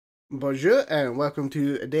Bonjour and welcome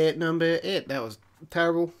to day number 8. That was a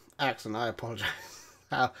terrible accent. I apologize.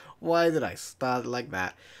 Why did I start like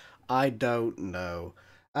that? I don't know.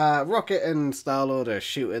 Rocket and Star-Lord are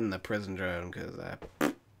shooting the prison drone because,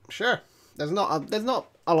 sure. There's not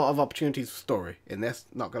a lot of opportunities for story in this,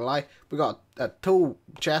 not gonna lie. We got a tool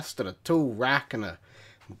chest and a tool rack and a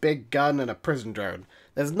big gun and a prison drone.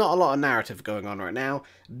 There's not a lot of narrative going on right now.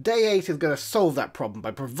 Day 8 is going to solve that problem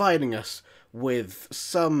by providing us with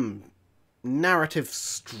some narrative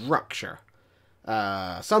structure.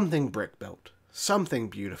 Something brick built. Something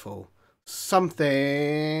beautiful. Something...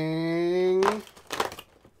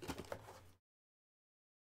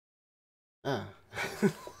 Ah.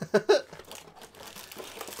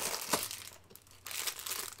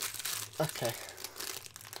 Okay.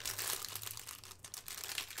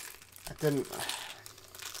 I didn't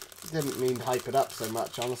mean to hype it up so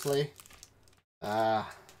much, honestly.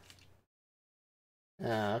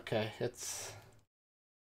 Yeah, okay,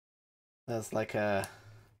 there's like there's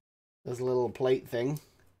a little plate thing.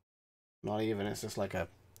 Not even, it's just like a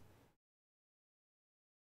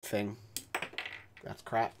thing. That's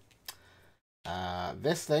crap.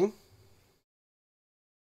 This thing,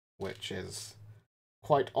 which is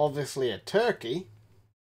quite obviously a turkey.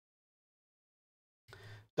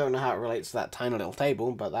 Don't know how it relates to that tiny little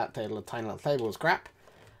table, but that tiny little table is crap.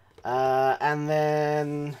 And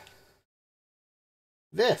then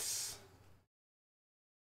this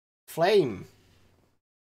flame,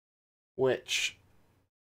 which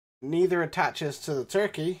neither attaches to the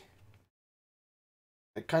turkey.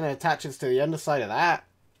 It kind of attaches to the underside of that.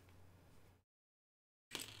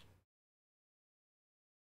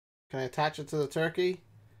 Can I attach it to the turkey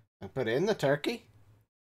and put it in the turkey?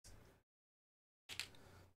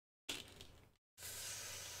 I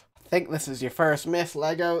think this is your first miss,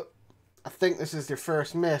 Lego. I think this is your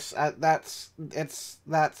first miss. It's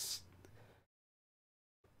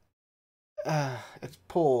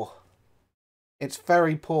poor. It's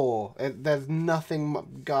very poor. There's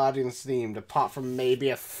nothing Guardians themed apart from maybe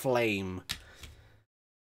a flame,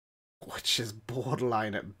 which is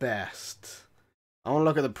borderline at best. I want to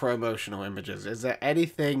look at the promotional images. Is there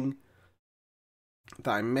anything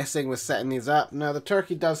that I'm missing with setting these up? No, the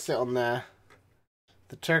turkey does sit on there.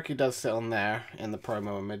 The turkey does sit on there in the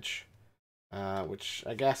promo image, which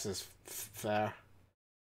I guess is fair.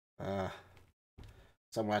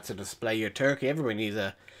 Somewhere to display your turkey. Everybody needs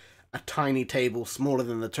a tiny table smaller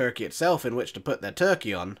than the turkey itself in which to put their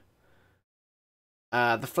turkey on.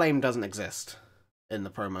 The flame doesn't exist in the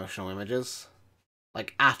promotional images.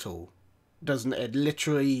 Like, at all. Doesn't it?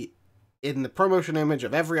 Literally, in the promotion image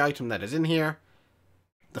of every item that is in here,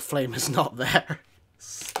 the flame is not there.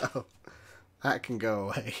 So, that can go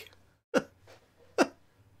away.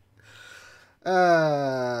 That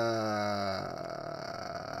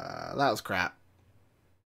was crap.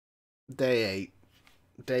 Day 8.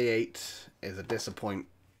 Day 8 is a disappoint,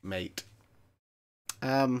 mate.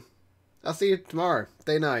 I'll see you tomorrow,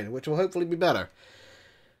 day 9, which will hopefully be better.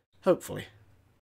 Hopefully.